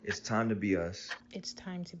It's time to be us. It's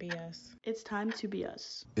time to be us. It's time to be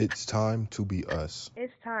us. It's time to be us.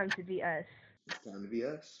 It's time to be us. It's time to be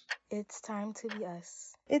us. It's time to be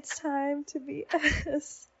us. It's time to be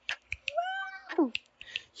us. Wow.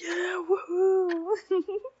 Yeah,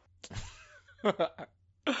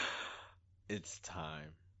 woohoo! It's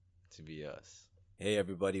time to be us. Hey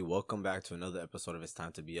everybody, welcome back to another episode of It's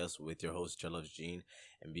Time to Be Us with your host Loves Gene.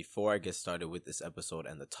 And before I get started with this episode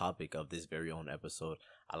and the topic of this very own episode,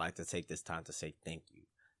 I'd like to take this time to say thank you.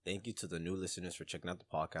 Thank you to the new listeners for checking out the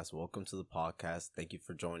podcast. Welcome to the podcast. Thank you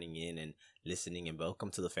for joining in and listening, and welcome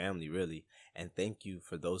to the family, really. And thank you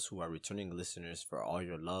for those who are returning listeners for all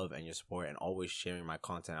your love and your support and always sharing my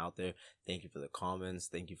content out there. Thank you for the comments.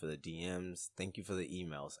 Thank you for the DMs. Thank you for the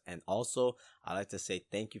emails. And also, I'd like to say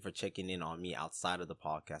thank you for checking in on me outside of the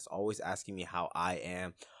podcast, always asking me how I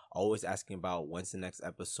am, always asking about when's the next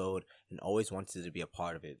episode, and always wanted to be a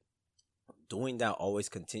part of it. Doing that always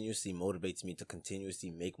continuously motivates me to continuously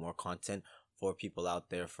make more content for people out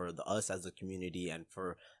there, for us as a community and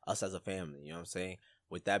for us as a family. You know what I'm saying?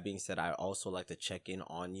 With that being said, I also like to check in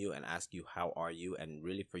on you and ask you, how are you? And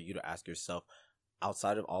really for you to ask yourself,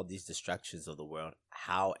 outside of all these distractions of the world,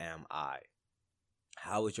 how am I?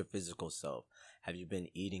 How is your physical self? Have you been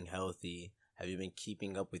eating healthy? Have you been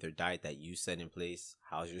keeping up with your diet that you set in place?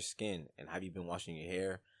 How's your skin? And have you been washing your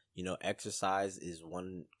hair? You know, exercise is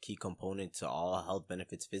one key component to all health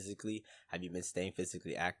benefits physically. Have you been staying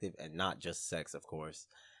physically active, and not just sex, of course?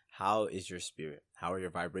 How is your spirit? How are your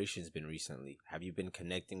vibrations been recently? Have you been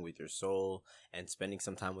connecting with your soul and spending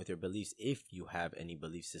some time with your beliefs, if you have any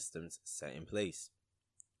belief systems set in place?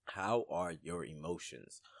 How are your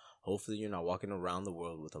emotions? Hopefully you're not walking around the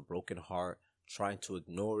world with a broken heart, trying to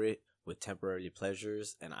ignore it with temporary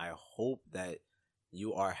pleasures, and I hope that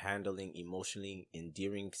you are handling emotionally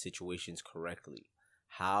endearing situations correctly.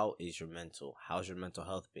 How is your mental? How's your mental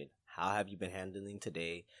health been? How have you been handling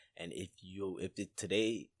today? And if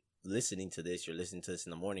today listening to this, you're listening to this in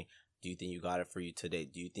the morning, do you think you got it for you today?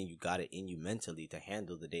 Do you think you got it in you mentally to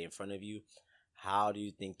handle the day in front of you? How do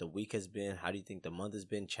you think the week has been? How do you think the month has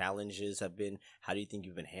been? Challenges have been? How do you think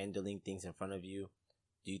you've been handling things in front of you?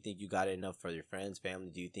 Do you think you got it enough for your friends,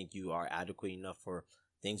 family? Do you think you are adequate enough for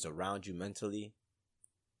things around you mentally?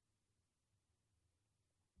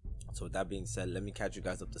 So with that being said, let me catch you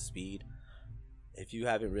guys up to speed. If you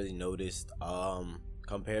haven't really noticed,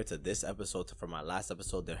 compared to this episode from my last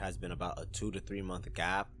episode, there has been about a 2 to 3 month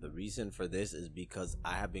gap. The reason for this is because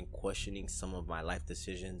I have been questioning some of my life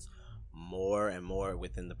decisions more and more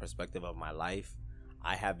within the perspective of my life.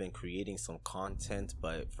 I have been creating some content,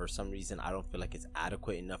 but for some reason I don't feel like it's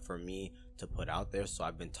adequate enough for me to put out there, so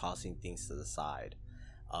I've been tossing things to the side.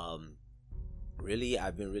 Really,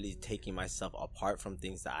 I've been really taking myself apart from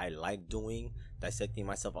things that I like doing, dissecting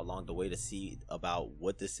myself along the way to see about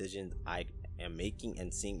what decisions I am making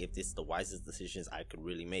and seeing if this is the wisest decisions I could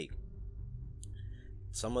really make.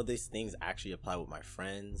 Some of these things actually apply with my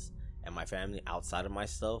friends and my family outside of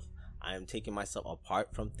myself. I am taking myself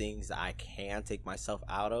apart from things that I can take myself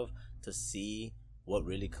out of to see what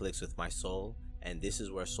really clicks with my soul, and this is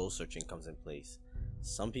where soul searching comes in place.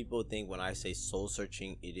 Some people think when I say soul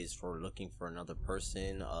searching, it is for looking for another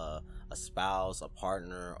person, a spouse, a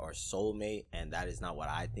partner, or soulmate, and that is not what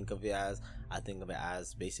I think of it as. I think of it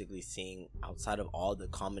as basically seeing outside of all the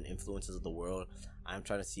common influences of the world. I'm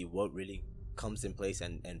trying to see what really comes in place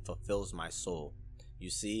and fulfills my soul. You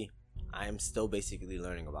see, I am still basically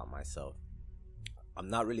learning about myself. I'm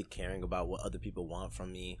not really caring about what other people want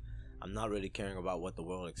from me. I'm not really caring about what the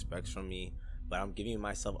world expects from me. But I'm giving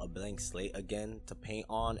myself a blank slate again to paint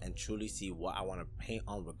on and truly see what I want to paint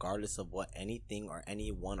on, regardless of what anything or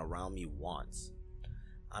anyone around me wants.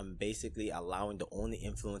 I'm basically allowing the only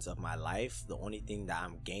influence of my life, the only thing that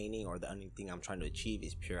I'm gaining or the only thing I'm trying to achieve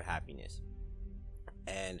is pure happiness.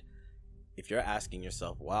 And if you're asking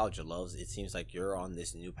yourself, wow, Jaloves, it seems like you're on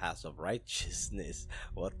this new path of righteousness.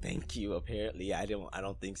 Well, thank you. Apparently, I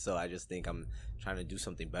don't think so. I just think I'm trying to do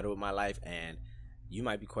something better with my life, and you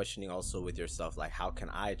might be questioning also with yourself, like, how can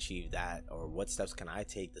I achieve that, or what steps can I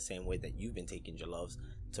take the same way that you've been taking, Jaloves,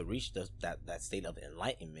 to reach that state of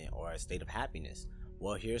enlightenment or a state of happiness?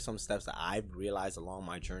 Well, here's some steps that I've realized along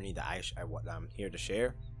my journey that I'm here to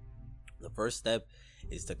share. The first step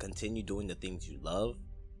is to continue doing the things you love.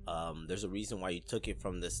 There's a reason why you took it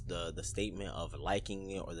from the statement of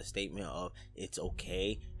liking it or the statement of it's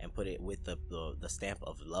okay and put it with the stamp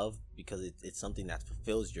of love, because it's something that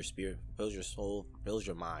fulfills your spirit, fulfills your soul, fulfills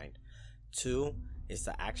your mind. 2 is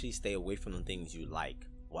to actually stay away from the things you like.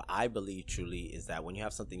 what I believe truly is that when you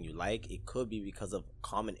have something you like, it could be because of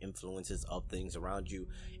common influences of things around you.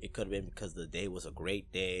 It could have been because the day was a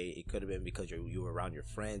great day. It could have been because you were around your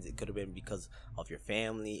friends. It could have been because of your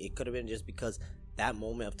family. It could have been just because that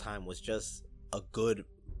moment of time was just a good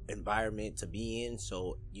environment to be in,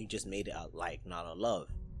 so you just made it a like, not a love.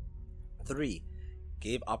 3,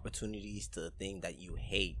 give opportunities to the thing that you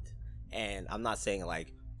hate. And I'm not saying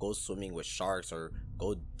like go swimming with sharks or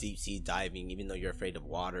go deep sea diving even though you're afraid of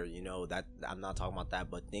water, that I'm not talking about that,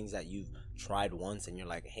 but things that you've tried once and you're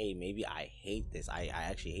like, hey, maybe I hate this, I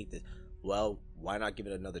actually hate this. Well, why not give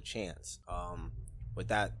it another chance? With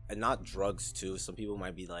that, and not drugs too. Some people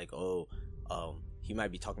might be like, he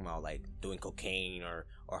might be talking about like doing cocaine or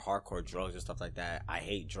hardcore drugs or stuff like that. I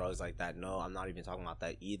hate drugs like that. No, I'm not even talking about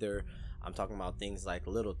that either. I'm talking about things like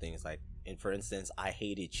little things like, and for instance, I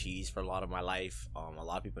hated cheese for a lot of my life. A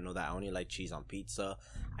lot of people know that I only like cheese on pizza.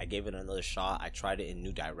 I gave it another shot. I tried it in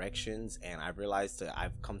new directions, and I realized that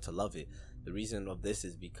I've come to love it. The reason of this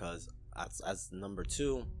is because as number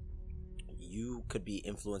 2, you could be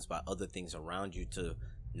influenced by other things around you to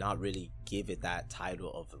not really give it that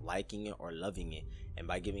title of liking it or loving it. And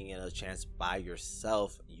by giving it a chance by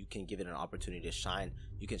yourself, you can give it an opportunity to shine.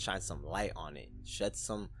 You can shine some light on it, shed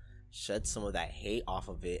some of that hate off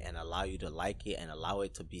of it, and allow you to like it and allow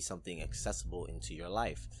it to be something accessible into your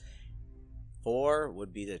life. 4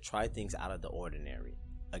 would be to try things out of the ordinary.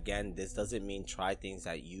 Again, this doesn't mean try things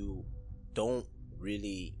that you don't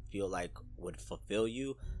really feel like would fulfill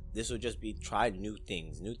you. This would just be try new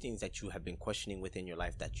things that you have been questioning within your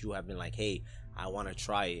life, that you have been like, hey, I want to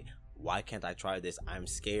try it. Why can't I try this? I'm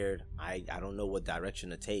scared. I don't know what direction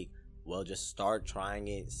to take. Well, just start trying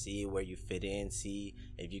it, see where you fit in, see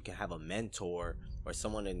if you can have a mentor or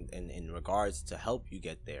someone in regards to help you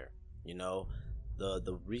get there.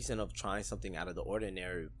 The reason of trying something out of the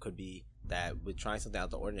ordinary could be that with trying something out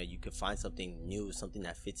of the ordinary, you could find something new, something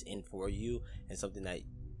that fits in for you and something that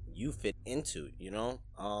you fit into,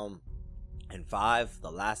 And 5,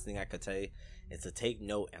 the last thing I could tell you is to take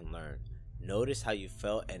note and learn. Notice how you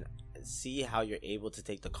felt and see how you're able to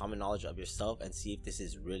take the common knowledge of yourself and see if this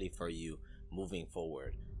is really for you moving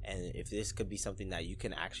forward, and if this could be something that you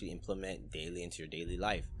can actually implement daily into your daily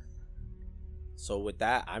life. So with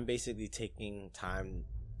that, I'm basically taking time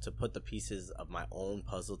to put the pieces of my own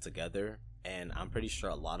puzzle together, and I'm pretty sure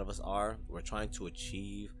a lot of us we're trying to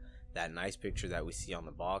achieve that nice picture that we see on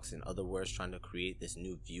the box. In other words, trying to create this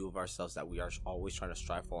new view of ourselves that we are always trying to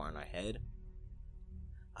strive for in our head.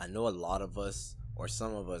 I know a lot of us, or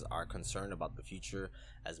some of us, are concerned about the future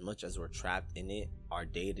as much as we're trapped in it. Our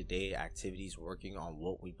day-to-day activities working on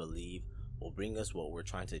what we believe will bring us what we're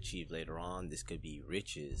trying to achieve later on. This could be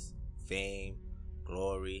riches, fame,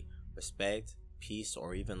 glory, respect, peace,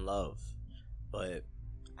 or even love. But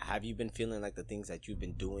have you been feeling like the things that you've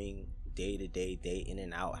been doing day to day, day in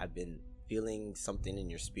and out, have been feeling something in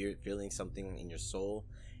your spirit, feeling something in your soul?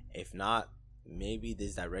 If not, maybe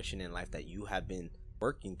this direction in life that you have been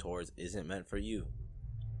working towards isn't meant for you.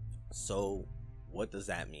 So what does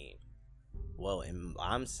that mean? Well,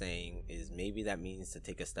 I'm saying is maybe that means to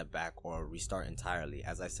take a step back or restart entirely.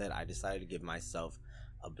 As I said, I decided to give myself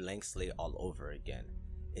a blank slate all over again.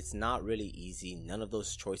 It's not really easy. None of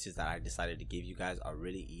those choices that I decided to give you guys are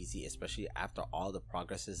really easy, especially after all the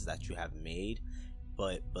progresses that you have made.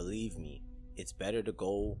 But believe me, it's better to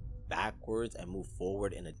go backwards and move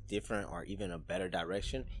forward in a different or even a better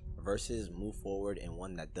direction versus move forward in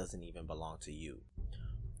one that doesn't even belong to you.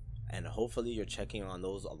 And hopefully you're checking on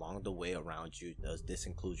those along the way around you. Does this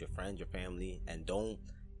include your friends, your family? And don't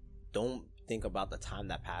think about the time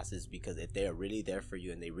that passes, because if they're really there for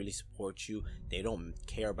you and they really support you, they don't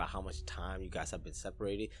care about how much time you guys have been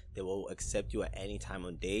separated. They will accept you at any time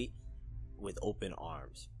of day with open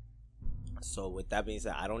arms. So with that being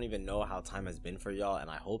said, I don't even know how time has been for y'all, and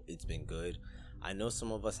I hope it's been good. I know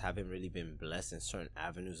some of us haven't really been blessed in certain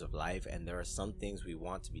avenues of life, and there are some things we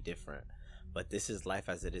want to be different. But this is life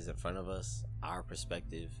as it is in front of us, our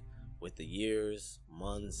perspective. With the years,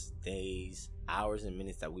 months, days, hours, and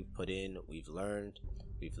minutes that we've put in, we've learned,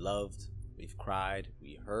 we've loved, we've cried,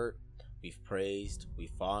 we hurt, we've praised, we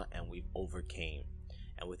fought, and we've overcame.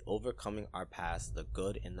 And with overcoming our past, the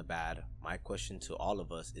good and the bad, my question to all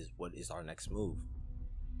of us is, what is our next move?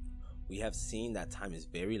 We have seen that time is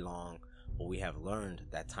very long, but we have learned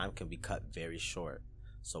that time can be cut very short.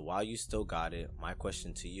 So while you still got it, my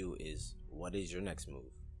question to you is, what is your next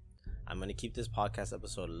move? I'm going to keep this podcast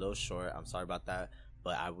episode a little short. I'm sorry about that,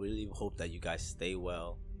 but I really hope that you guys stay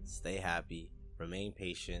well, stay happy, remain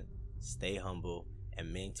patient, stay humble,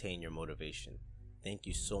 and maintain your motivation. Thank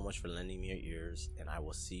you so much for lending me your ears, and I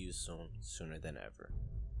will see you soon, sooner than ever.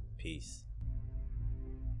 Peace.